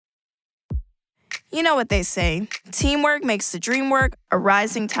You know what they say, teamwork makes the dream work, a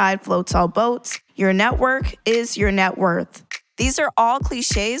rising tide floats all boats, your network is your net worth. These are all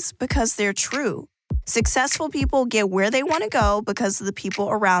cliches because they're true. Successful people get where they want to go because of the people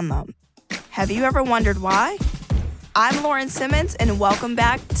around them. Have you ever wondered why? I'm Lauren Simmons, and welcome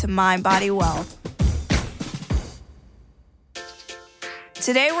back to Mind, Body, Wealth.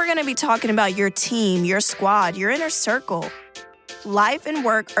 Today, we're going to be talking about your team, your squad, your inner circle. Life and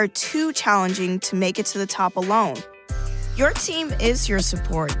work are too challenging to make it to the top alone. Your team is your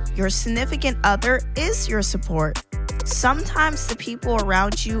support. Your significant other is your support. Sometimes the people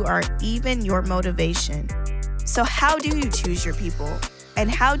around you are even your motivation. So how do you choose your people? And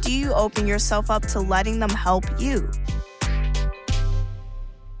how do you open yourself up to letting them help you?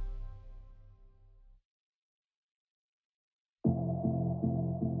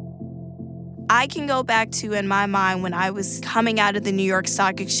 I can go back to, in my mind, when I was coming out of the New York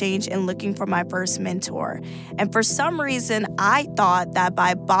Stock Exchange and looking for my first mentor. And for some reason, I thought that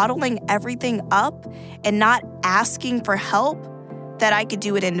by bottling everything up and not asking for help, that I could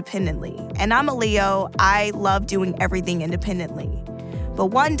do it independently. And I'm a Leo. I love doing everything independently. But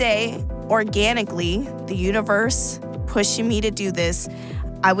one day, organically, the universe pushing me to do this,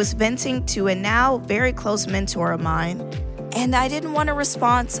 I was venting to a now very close mentor of mine, and I didn't want a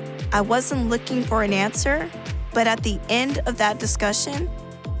response. I wasn't looking for an answer, but at the end of that discussion,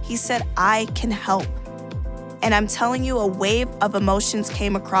 he said, I can help. And I'm telling you, a wave of emotions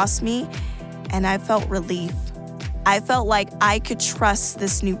came across me, and I felt relief. I felt like I could trust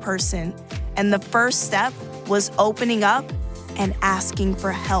this new person. And the first step was opening up and asking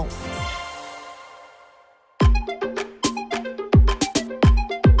for help.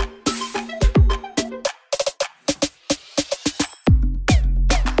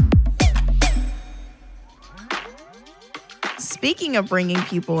 Speaking of bringing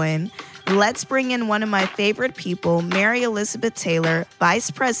people in, let's bring in one of my favorite people, Mary Elizabeth Taylor,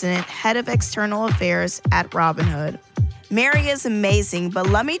 Vice President, Head of External Affairs at Robinhood. Mary is amazing, but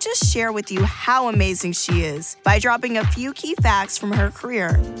let me just share with you how amazing she is by dropping a few key facts from her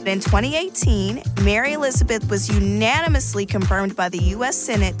career. In 2018, Mary Elizabeth was unanimously confirmed by the U.S.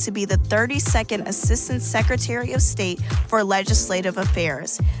 Senate to be the 32nd Assistant Secretary of State for Legislative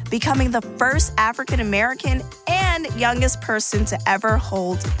Affairs, becoming the first African American and youngest person to ever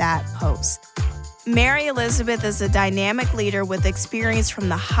hold that post. Mary Elizabeth is a dynamic leader with experience from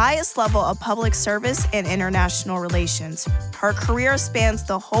the highest level of public service and international relations. Her career spans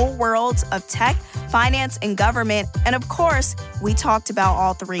the whole worlds of tech, finance, and government, and of course, we talked about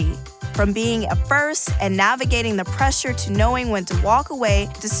all three. From being a first and navigating the pressure to knowing when to walk away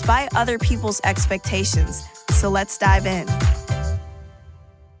despite other people's expectations. So let's dive in.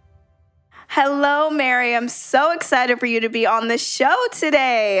 Hello, Mary. I'm so excited for you to be on the show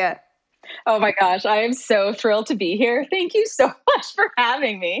today. Oh my gosh, I am so thrilled to be here. Thank you so much for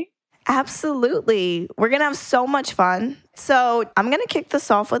having me. Absolutely. We're going to have so much fun. So I'm going to kick this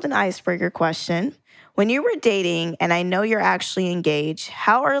off with an icebreaker question. When you were dating, and I know you're actually engaged,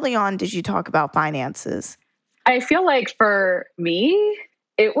 how early on did you talk about finances? I feel like for me,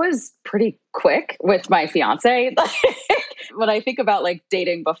 it was pretty quick with my fiance. When I think about like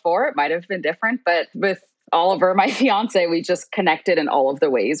dating before, it might have been different, but with Oliver, my fiance, we just connected in all of the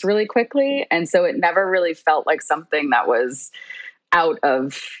ways really quickly. And so it never really felt like something that was out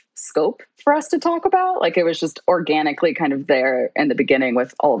of scope for us to talk about. Like it was just organically kind of there in the beginning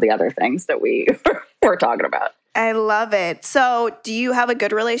with all the other things that we were talking about. I love it. So do you have a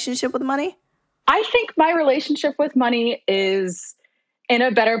good relationship with money? I think my relationship with money is in a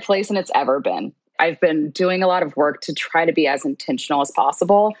better place than it's ever been. I've been doing a lot of work to try to be as intentional as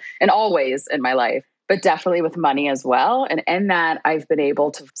possible in all ways in my life, but definitely with money as well. And in that, I've been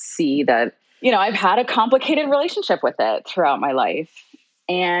able to see that, I've had a complicated relationship with it throughout my life.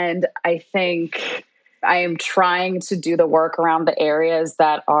 And I think I am trying to do the work around the areas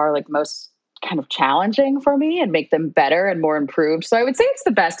that are like most kind of challenging for me and make them better and more improved. So I would say it's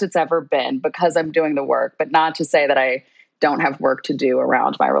the best it's ever been because I'm doing the work, but not to say that I don't have work to do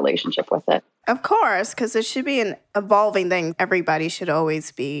around my relationship with it. Of course, because it should be an evolving thing. Everybody should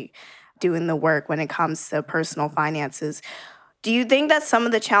always be doing the work when it comes to personal finances. Do you think that some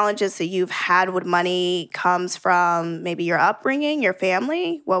of the challenges that you've had with money comes from maybe your upbringing, your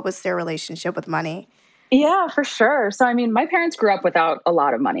family? What was their relationship with money? Yeah, for sure. So, my parents grew up without a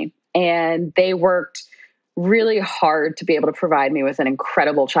lot of money, and they worked really hard to be able to provide me with an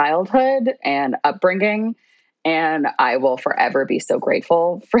incredible childhood and upbringing. And I will forever be so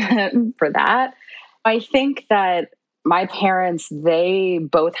grateful for that. I think that my parents, they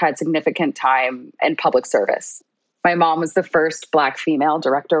both had significant time in public service. My mom was the first Black female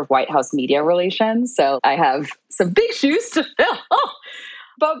director of White House media relations. So I have some big shoes to fill.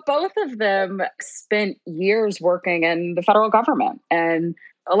 But both of them spent years working in the federal government. And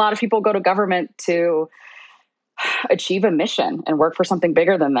a lot of people go to government to achieve a mission and work for something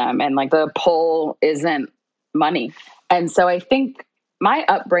bigger than them. And like the pull isn't money. And so I think my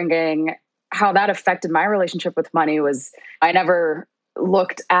upbringing, how that affected my relationship with money was I never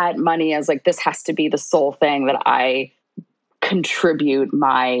looked at money as like, this has to be the sole thing that I contribute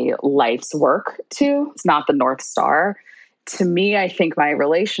my life's work to. It's not the North Star. To me, I think my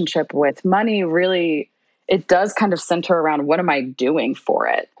relationship with money really, it does kind of center around what am I doing for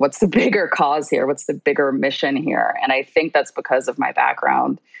it? What's the bigger cause here? What's the bigger mission here? And I think that's because of my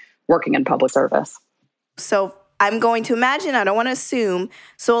background working in public service. So I'm going to imagine, I don't want to assume.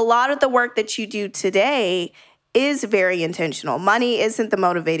 So a lot of the work that you do today is very intentional. Money isn't the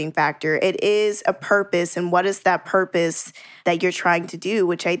motivating factor. It is a purpose. And what is that purpose that you're trying to do,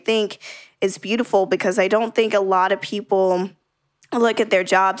 which I think is beautiful because I don't think a lot of people look at their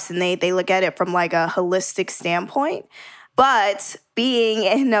jobs and they look at it from like a holistic standpoint. But being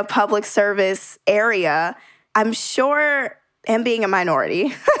in a public service area, I'm sure, and being a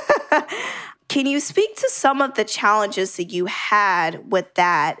minority, can you speak to some of the challenges that you had with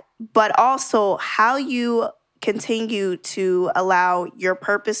that, but also how you continue to allow your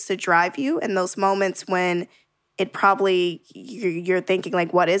purpose to drive you in those moments when it probably you're thinking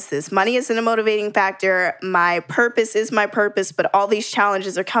like, what is this? Money isn't a motivating factor. My purpose is my purpose, but all these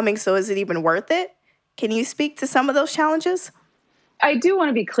challenges are coming. So is it even worth it? Can you speak to some of those challenges? I do want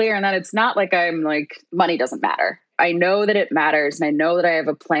to be clear in that it's not like I'm like, money doesn't matter. I know that it matters and I know that I have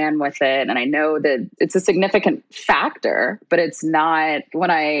a plan with it and I know that it's a significant factor, but it's not when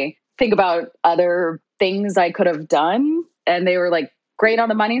I think about other things I could have done and they were like great on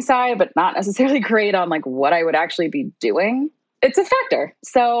the money side, but not necessarily great on like what I would actually be doing. It's a factor.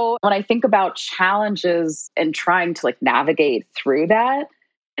 So when I think about challenges and trying to like navigate through that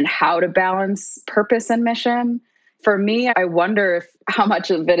and how to balance purpose and mission, for me, I wonder if how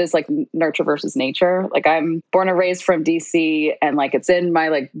much of it is like nurture versus nature. Like I'm born and raised from DC and like it's in my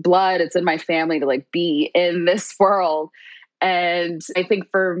like blood, it's in my family to like be in this world. And I think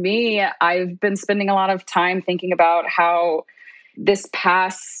for me, I've been spending a lot of time thinking about how this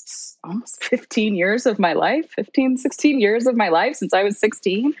past almost 15 years of my life, 15, 16 years of my life since I was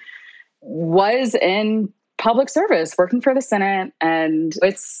 16 was in public service, working for the Senate. And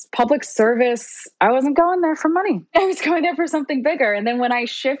it's public service. I wasn't going there for money. I was going there for something bigger. And then when I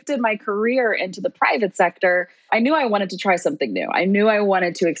shifted my career into the private sector, I knew I wanted to try something new. I knew I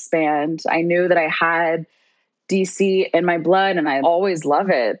wanted to expand. I knew that I had DC in my blood and I always love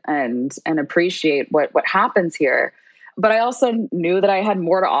it and appreciate what happens here. But I also knew that I had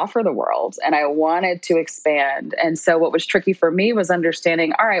more to offer the world and I wanted to expand. And so what was tricky for me was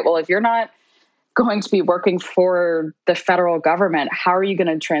understanding, all right, well, if you're not going to be working for the federal government, how are you going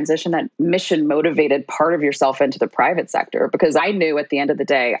to transition that mission motivated part of yourself into the private sector? Because I knew at the end of the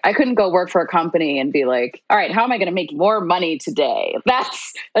day, I couldn't go work for a company and be like, all right, how am I going to make more money today?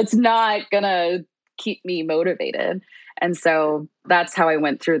 That's not going to keep me motivated. And so that's how I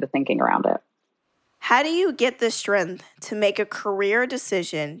went through the thinking around it. How do you get the strength to make a career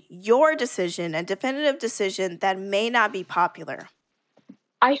decision, your decision, a definitive decision that may not be popular?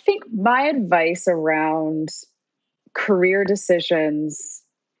 I think my advice around career decisions,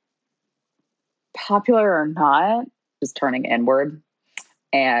 popular or not, is turning inward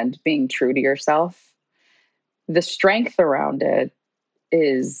and being true to yourself. The strength around it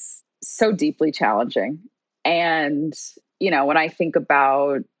is so deeply challenging. And, when I think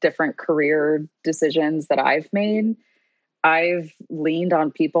about different career decisions that I've made, I've leaned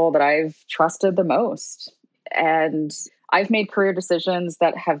on people that I've trusted the most. And I've made career decisions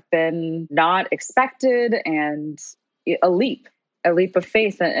that have been not expected and a leap of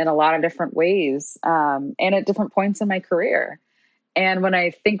faith in a lot of different ways and at different points in my career. And when I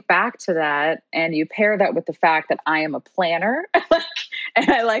think back to that and you pair that with the fact that I am a planner and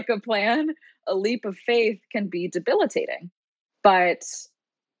I like a plan, a leap of faith can be debilitating. But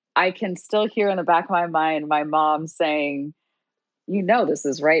I can still hear in the back of my mind my mom saying, this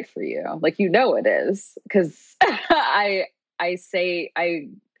is right for you. Like, it is. Because I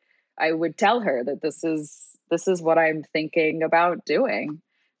would tell her that this is what I'm thinking about doing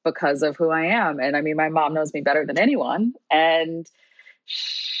because of who I am. And I mean, my mom knows me better than anyone. And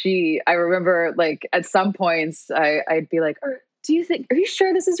I remember like at some points I'd be like, are you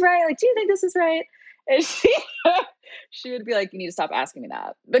sure this is right? Like, do you think this is right? And she would be like, you need to stop asking me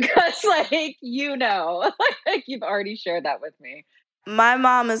that because like, like you've already shared that with me. My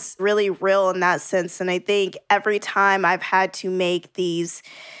mom is really real in that sense. And I think every time I've had to make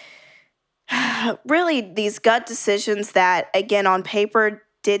really these gut decisions that, again, on paper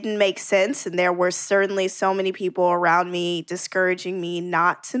didn't make sense. And there were certainly so many people around me discouraging me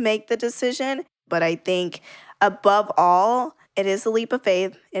not to make the decision. But I think above all, it is a leap of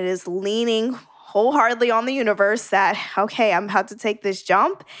faith. It is leaning wholeheartedly on the universe that, okay, I'm about to take this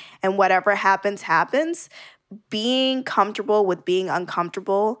jump and whatever happens, happens. Being comfortable with being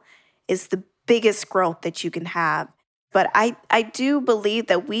uncomfortable is the biggest growth that you can have. But I do believe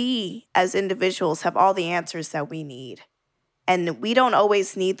that we as individuals have all the answers that we need. And we don't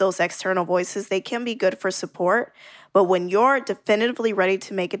always need those external voices. They can be good for support. But when you're definitively ready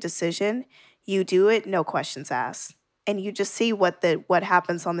to make a decision, you do it, no questions asked. And you just see what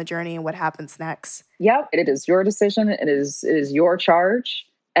happens on the journey and what happens next. Yep, it is your decision. It is your charge.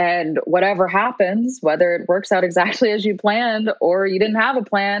 And whatever happens, whether it works out exactly as you planned or you didn't have a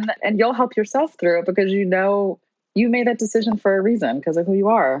plan, and you'll help yourself through it because you know you made that decision for a reason because of who you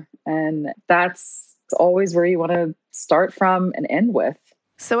are. And that's always where you want to start from and end with.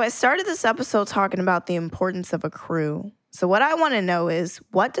 So I started this episode talking about the importance of a crew. So what I want to know is,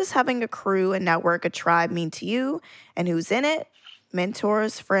 what does having a crew, a network, a tribe mean to you, and who's in it?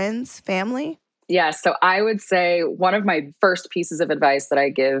 Mentors, friends, family? Yeah, so I would say one of my first pieces of advice that I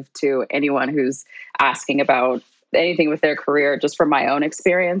give to anyone who's asking about anything with their career, just from my own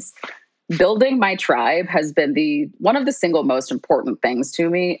experience, building my tribe has been the one of the single most important things to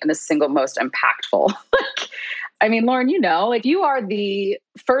me and the single most impactful. I mean, Lauren, like you are the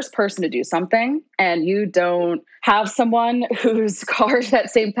first person to do something and you don't have someone who's carved that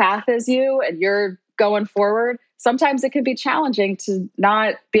same path as you and you're going forward. Sometimes it can be challenging to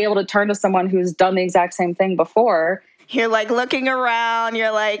not be able to turn to someone who's done the exact same thing before. You're like looking around,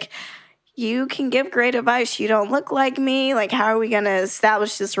 you're like, you can give great advice. You don't look like me. Like, how are we going to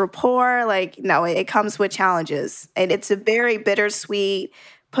establish this rapport? Like, no, it comes with challenges. And it's a very bittersweet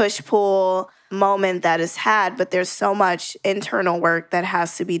push-pull moment that is had, but there's so much internal work that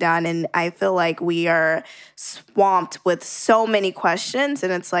has to be done. And I feel like we are swamped with so many questions.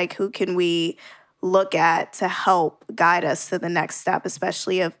 And it's like, who can we look at to help guide us to the next step,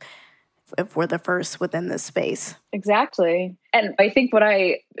 especially if we're the first within this space. Exactly. And I think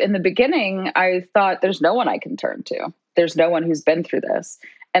in the beginning, I thought there's no one I can turn to. There's no one who's been through this.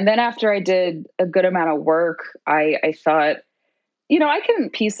 And then after I did a good amount of work, I thought, I can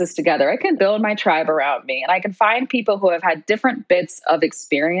piece this together. I can build my tribe around me and I can find people who have had different bits of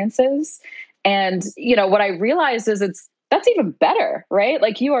experiences. And, what I realized is that's even better, right?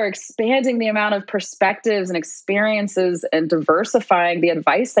 Like you are expanding the amount of perspectives and experiences and diversifying the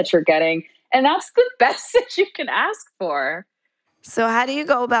advice that you're getting. And that's the best that you can ask for. So how do you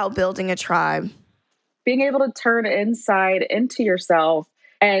go about building a tribe? Being able to turn inside into yourself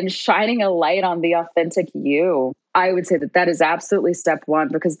and shining a light on the authentic you. I would say that is absolutely step one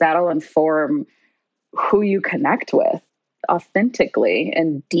because that'll inform who you connect with authentically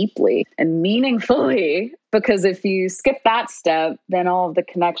and deeply and meaningfully. Because if you skip that step, then all of the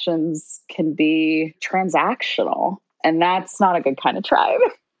connections can be transactional. And that's not a good kind of tribe.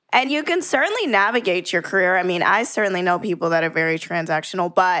 And you can certainly navigate your career. I mean, I certainly know people that are very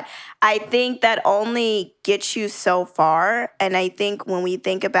transactional, but I think that only gets you so far. And I think when we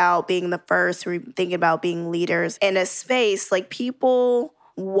think about being the first, we think about being leaders in a space, like people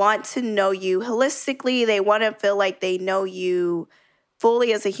want to know you holistically. They want to feel like they know you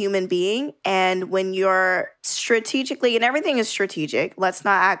fully as a human being. And when you're strategically, and everything is strategic, let's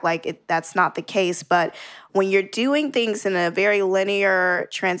not act like that's not the case, but when you're doing things in a very linear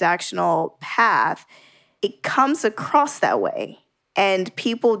transactional path, it comes across that way. And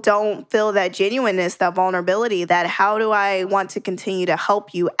people don't feel that genuineness, that vulnerability, that how do I want to continue to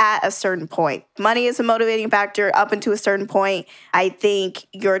help you at a certain point? Money is a motivating factor up until a certain point. I think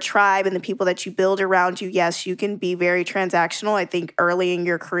your tribe and the people that you build around you, yes, you can be very transactional. I think early in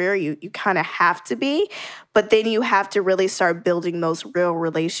your career, you kind of have to be. But then you have to really start building those real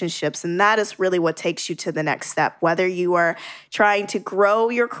relationships. And that is really what takes you to the next step. Whether you are trying to grow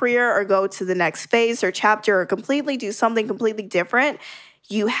your career or go to the next phase or chapter or completely do something completely different,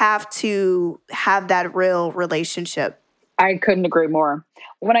 you have to have that real relationship. I couldn't agree more.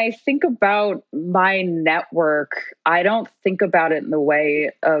 When I think about my network, I don't think about it in the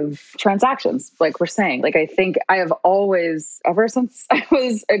way of transactions, like we're saying. Like I think I have always, ever since I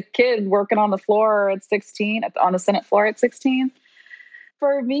was a kid working on the floor at 16, on the Senate floor at 16,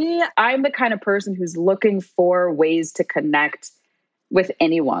 for me, I'm the kind of person who's looking for ways to connect with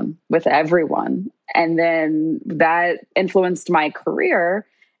anyone, with everyone. And then that influenced my career.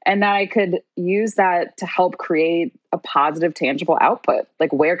 and that I could use that to help create a positive, tangible output.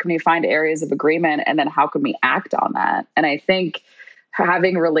 Like, where can we find areas of agreement? And then how can we act on that? And I think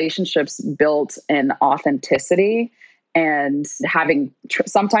having relationships built in authenticity and having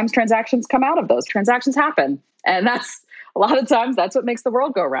sometimes transactions come out of those transactions happen. And that's a lot of times that's what makes the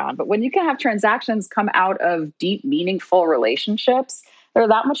world go round. But when you can have transactions come out of deep, meaningful relationships, they're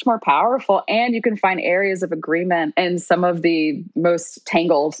that much more powerful, and you can find areas of agreement in some of the most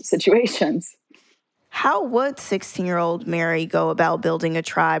tangled situations. How would 16-year-old Mary go about building a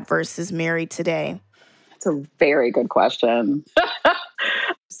tribe versus Mary today? It's a very good question.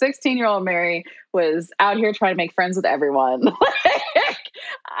 16-year-old Mary was out here trying to make friends with everyone.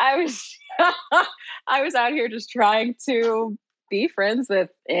 I was I was out here just trying to be friends with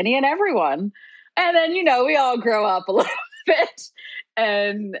any and everyone. And then, we all grow up a little bit.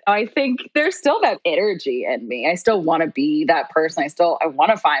 And I think there's still that energy in me. I still want to be that person. I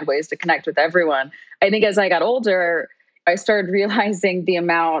want to find ways to connect with everyone. I think as I got older, I started realizing the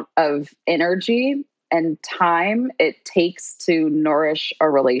amount of energy and time it takes to nourish a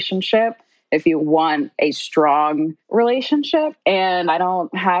relationship if you want a strong relationship. And I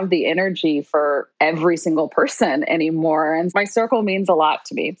don't have the energy for every single person anymore. And my circle means a lot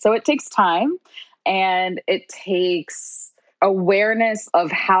to me. So it takes time, and it takes awareness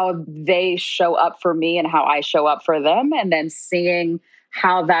of how they show up for me and how I show up for them, and then seeing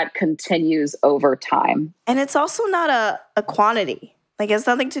how that continues over time. And it's also not a quantity. Like, it has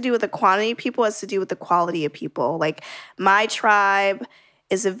nothing to do with the quantity of people. It has to do with the quality of people. Like, my tribe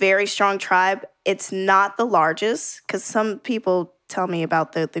is a very strong tribe. It's not the largest, because some people tell me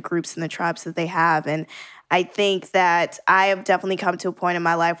about the groups and the tribes that they have. And I think that I have definitely come to a point in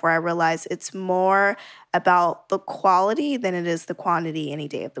my life where I realize it's more about the quality than it is the quantity any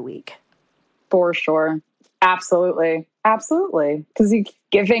day of the week. For sure. Absolutely. Absolutely. Because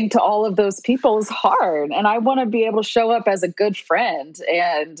giving to all of those people is hard. And I want to be able to show up as a good friend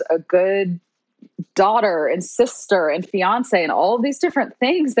and a good daughter and sister and fiance and all of these different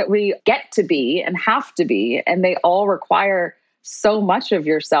things that we get to be and have to be. And they all require so much of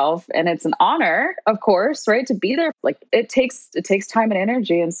yourself. And it's an honor, of course, right, to be there. Like, it takes time and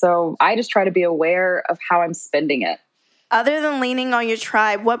energy. And so I just try to be aware of how I'm spending it. Other than leaning on your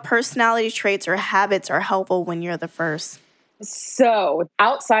tribe, what personality traits or habits are helpful when you're the first? So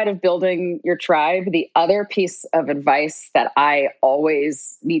outside of building your tribe, the other piece of advice that I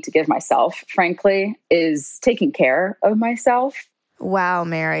always need to give myself, frankly, is taking care of myself. Wow,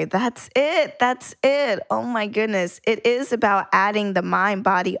 Mary, that's it. That's it. Oh my goodness. It is about adding the mind,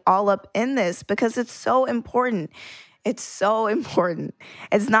 body all up in this, because it's so important. It's so important.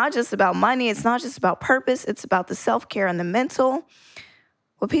 It's not just about money. It's not just about purpose. It's about the self-care and the mental.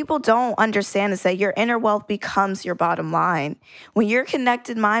 What people don't understand is that your inner wealth becomes your bottom line. When you're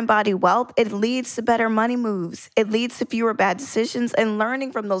connected mind, body, wealth, it leads to better money moves. It leads to fewer bad decisions and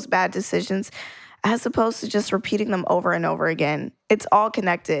learning from those bad decisions, as opposed to just repeating them over and over again. It's all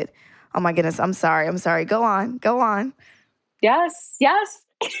connected. Oh my goodness. I'm sorry. Go on. Yes.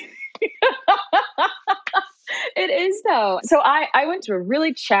 It is, though. So I went to a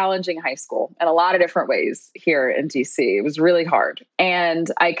really challenging high school in a lot of different ways here in DC. It was really hard. And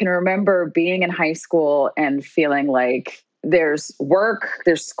I can remember being in high school and feeling like there's work,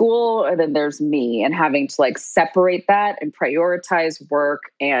 there's school, and then there's me, and having to like separate that and prioritize work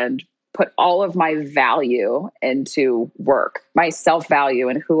and put all of my value into work, my self-value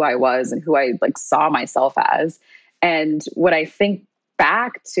and who I was and who I like saw myself as. And what I think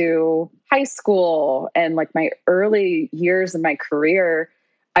back to high school and like my early years in my career,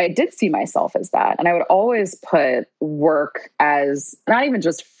 I did see myself as that. And I would always put work as not even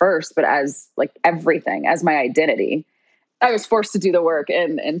just first, but as like everything, as my identity. I was forced to do the work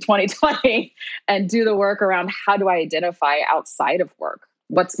in 2020 and do the work around how do I identify outside of work?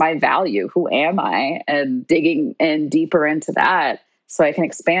 What's my value? Who am I? And digging in deeper into that so I can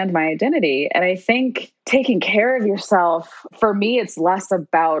expand my identity. And I think taking care of yourself, for me, it's less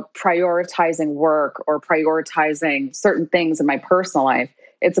about prioritizing work or prioritizing certain things in my personal life.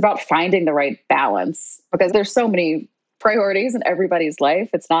 It's about finding the right balance, because there's so many priorities in everybody's life.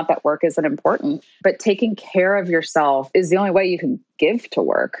 It's not that work isn't important, but taking care of yourself is the only way you can give to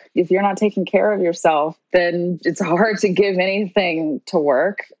work. If you're not taking care of yourself, then it's hard to give anything to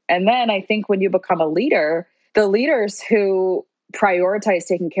work. And then I think when you become a leader, the leaders who prioritize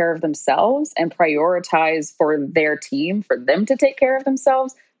taking care of themselves and prioritize for their team, for them to take care of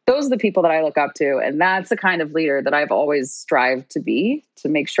themselves, those are the people that I look up to. And that's the kind of leader that I've always strived to be, to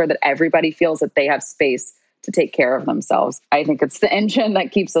make sure that everybody feels that they have space to take care of themselves. I think it's the engine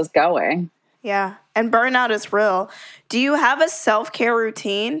that keeps us going. Yeah. And burnout is real. Do you have a self-care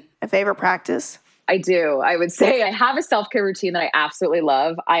routine, a favorite practice? I do. I would say I have a self-care routine that I absolutely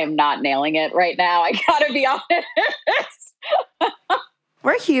love. I am not nailing it right now. I gotta be honest.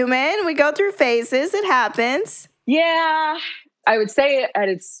 We're human. We go through phases. It happens. Yeah. I would say at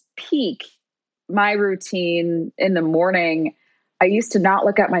its peak, my routine in the morning, I used to not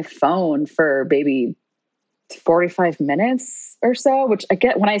look at my phone for maybe 45 minutes or so, which I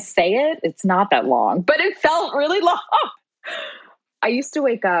get when I say it, it's not that long, but it felt really long. I used to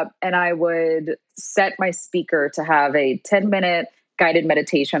wake up and I would set my speaker to have a 10-minute guided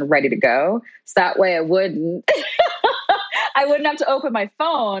meditation ready to go. So that way I wouldn't have to open my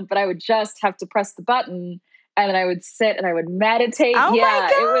phone, but I would just have to press the button and then I would sit and I would meditate. Oh yeah, my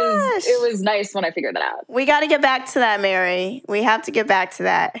gosh. it was nice when I figured that out. We got to get back to that, Mary. We have to get back to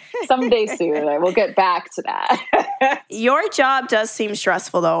that. Someday soon, I will get back to that. Your job does seem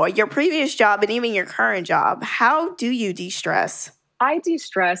stressful, though. Your previous job and even your current job. How do you de-stress? I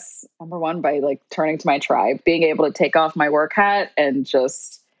de-stress, number one, by turning to my tribe, being able to take off my work hat and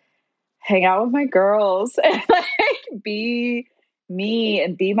just hang out with my girls and be me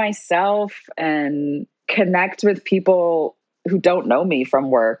and be myself and connect with people who don't know me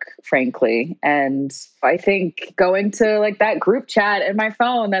from work, frankly. And I think going to that group chat in my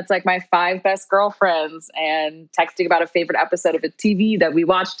phone, that's my 5 best girlfriends and texting about a favorite episode of a TV that we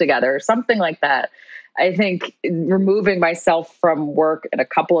watched together, something like that. I think removing myself from work in a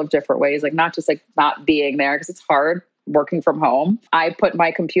couple of different ways, not just not being there because it's hard working from home. I put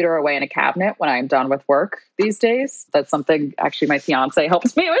my computer away in a cabinet when I'm done with work these days. That's something actually my fiance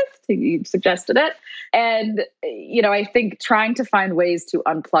helps me with. He suggested it. And, I think trying to find ways to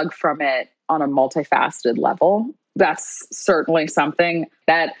unplug from it on a multifaceted level, that's certainly something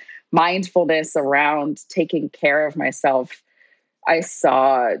that mindfulness around taking care of myself, I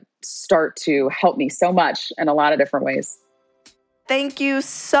saw start to help me so much in a lot of different ways. Thank you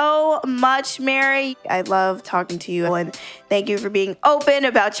so much, Mary. I love talking to you, and thank you for being open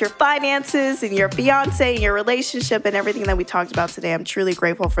about your finances and your fiance and your relationship and everything that we talked about today. I'm truly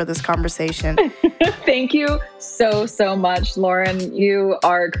grateful for this conversation. Thank you so, so much, Lauren. You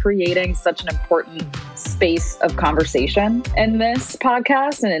are creating such an important space of conversation in this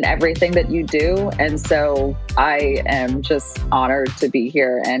podcast and in everything that you do. And so I am just honored to be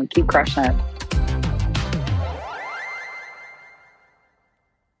here and keep crushing it.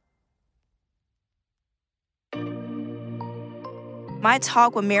 My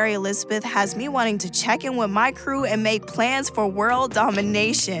talk with Mary Elizabeth has me wanting to check in with my crew and make plans for world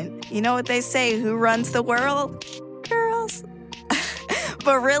domination. You know what they say, who runs the world? Girls.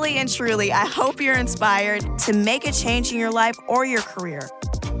 But really and truly, I hope you're inspired to make a change in your life or your career.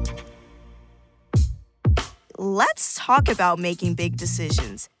 Let's talk about making big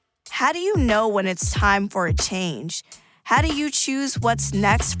decisions. How do you know when it's time for a change? How do you choose what's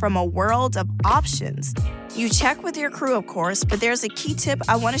next from a world of options? You check with your crew, of course, but there's a key tip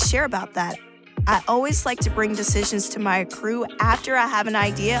I want to share about that. I always like to bring decisions to my crew after I have an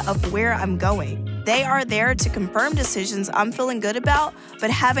idea of where I'm going. They are there to confirm decisions I'm feeling good about, but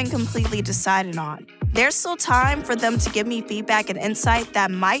haven't completely decided on. There's still time for them to give me feedback and insight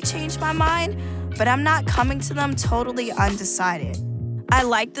that might change my mind, but I'm not coming to them totally undecided. I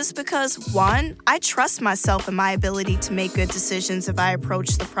like this because, 1, I trust myself and my ability to make good decisions if I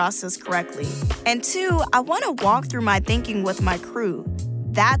approach the process correctly. And 2, I want to walk through my thinking with my crew.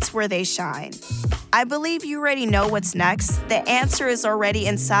 That's where they shine. I believe you already know what's next. The answer is already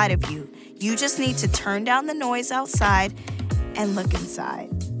inside of you. You just need to turn down the noise outside and look inside.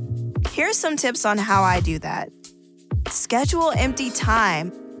 Here's some tips on how I do that. Schedule empty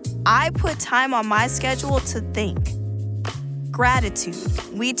time. I put time on my schedule to think. Gratitude.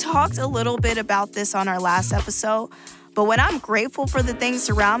 We talked a little bit about this on our last episode, but when I'm grateful for the things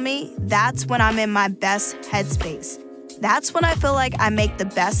around me, that's when I'm in my best headspace. That's when I feel like I make the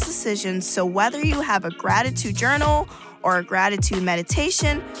best decisions. So whether you have a gratitude journal or a gratitude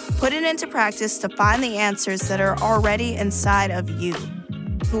meditation, put it into practice to find the answers that are already inside of you.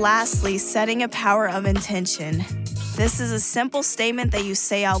 Lastly, setting a power of intention. This is a simple statement that you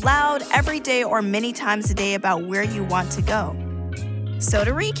say out loud every day or many times a day about where you want to go. So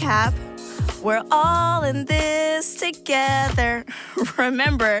to recap, we're all in this together.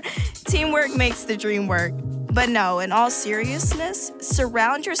 Remember, teamwork makes the dream work. But no, in all seriousness,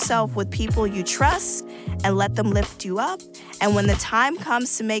 surround yourself with people you trust and let them lift you up. And when the time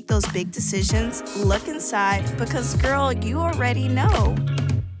comes to make those big decisions, look inside because, girl, you already know.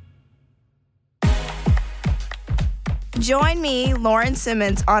 Join me, Lauren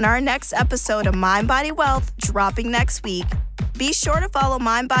Simmons, on our next episode of Mind Body Wealth, dropping next week. Be sure to follow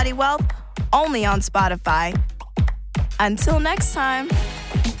Mind Body Wealth only on Spotify. Until next time.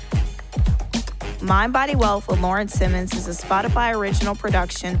 Mind Body Wealth with Lauren Simmons is a Spotify original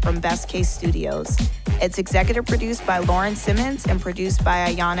production from Best Case Studios. It's executive produced by Lauren Simmons and produced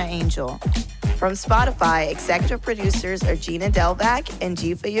by Ayana Angel. From Spotify, executive producers are Gina Delvac and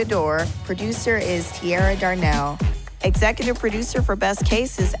Jifa Yador. Producer is Tiara Darnell. Executive producer for Best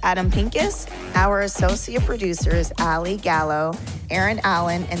Case is Adam Pincus. Our associate producers, Ali Gallo, Aaron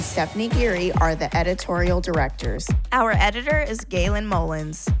Allen, and Stephanie Geary are the editorial directors. Our editor is Galen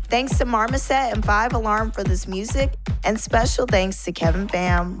Mullins. Thanks to Marmoset and 5 Alarm for this music, and special thanks to Kevin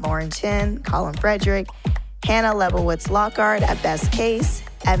Pham, Lauren Chin, Colin Frederick, Hannah Lebowitz Lockhart at Best Case,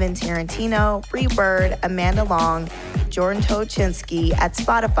 Evan Tarantino, Bree Bird, Amanda Long, Jordan Tochinsky at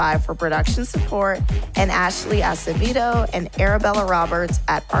Spotify for production support, and Ashley Acevedo and Arabella Roberts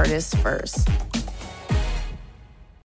at Artists First.